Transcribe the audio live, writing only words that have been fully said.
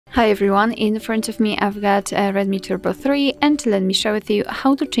Hi everyone, in front of me I've got a Redmi Turbo 3 and let me share with you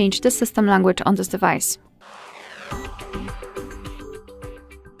how to change the system language on this device.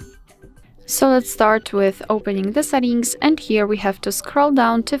 So let's start with opening the settings, and here we have to scroll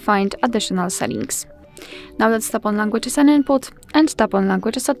down to find additional settings. Now let's tap on languages and input and tap on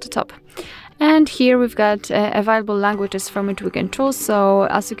languages at the top. And here we've got available languages from which we can choose. So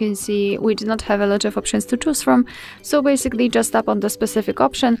as you can see, we do not have a lot of options to choose from. So basically just tap on the specific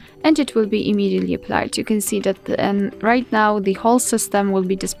option and it will be immediately applied. You can see that right now the whole system will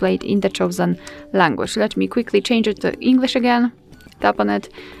be displayed in the chosen language. Let me quickly change it to English again. Tap on it,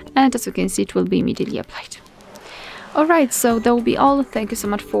 and as you can see, it will be immediately applied. Alright, so that will be all. Thank you so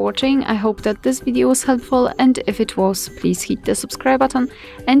much for watching. I hope that this video was helpful, and if it was, please hit the subscribe button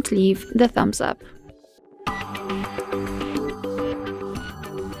and leave the thumbs up.